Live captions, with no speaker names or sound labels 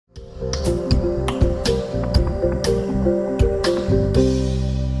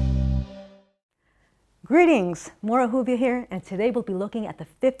Greetings, Maura Huvia here, and today we'll be looking at the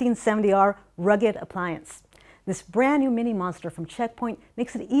 1570R rugged appliance. This brand new mini monster from Check Point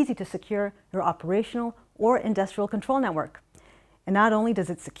makes it easy to secure your operational or industrial control network. And not only does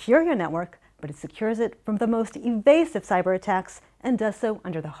it secure your network, but it secures it from the most evasive cyber attacks and does so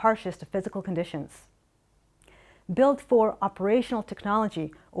under the harshest of physical conditions. Built for operational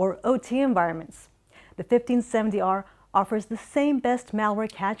technology or OT environments, the 1570R offers the same best malware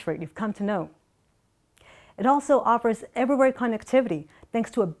catch rate you've come to know. It also offers everywhere connectivity thanks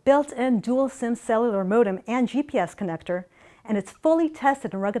to a built-in dual SIM cellular modem and GPS connector, and its fully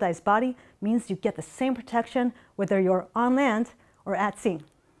tested and ruggedized body means you get the same protection whether you're on land or at sea.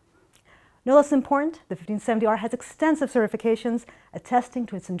 No less important, the 1570R has extensive certifications attesting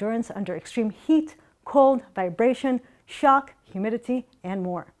to its endurance under extreme heat, cold, vibration, shock, humidity, and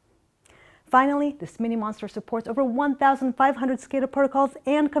more. Finally, this mini monster supports over 1,500 SCADA protocols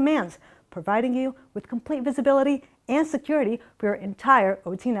and commands, providing you with complete visibility and security for your entire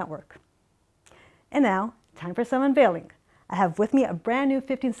OT network. And now, time for some unveiling. I have with me a brand new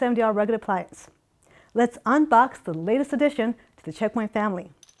 1570R rugged appliance. Let's unbox the latest addition to the Check Point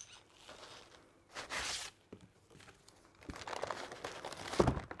family.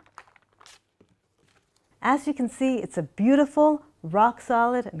 As you can see, it's a beautiful,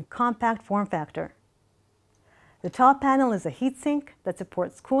 rock-solid, and compact form factor. The top panel is a heatsink that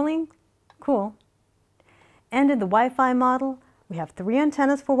supports cooling, and in the Wi-Fi model, we have 3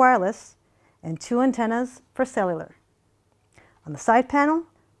 antennas for wireless and 2 antennas for cellular. On the side panel,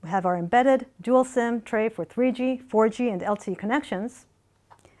 we have our embedded dual SIM tray for 3G, 4G, and LTE connections.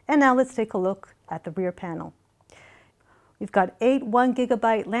 And now let's take a look at the rear panel. We've got 8 1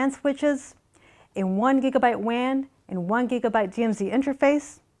 GB LAN switches, a 1 GB WAN and 1 GB DMZ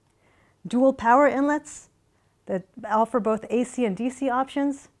interface, dual power inlets that offer both AC and DC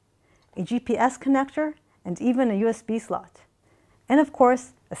options, a GPS connector, and even a USB slot. And of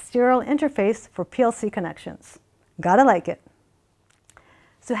course, a serial interface for PLC connections. Gotta like it.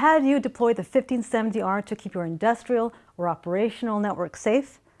 So how do you deploy the 1570R to keep your industrial or operational network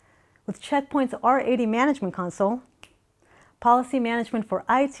safe? With Check Point's R80 management console, policy management for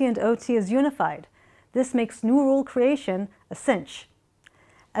IT and OT is unified. This makes new rule creation a cinch.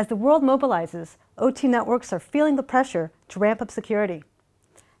 As the world mobilizes, OT networks are feeling the pressure to ramp up security.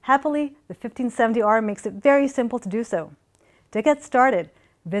 Happily, the 1570R makes it very simple to do so. To get started,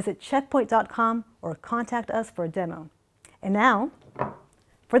 visit checkpoint.com or contact us for a demo. And now,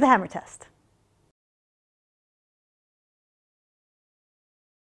 for the hammer test.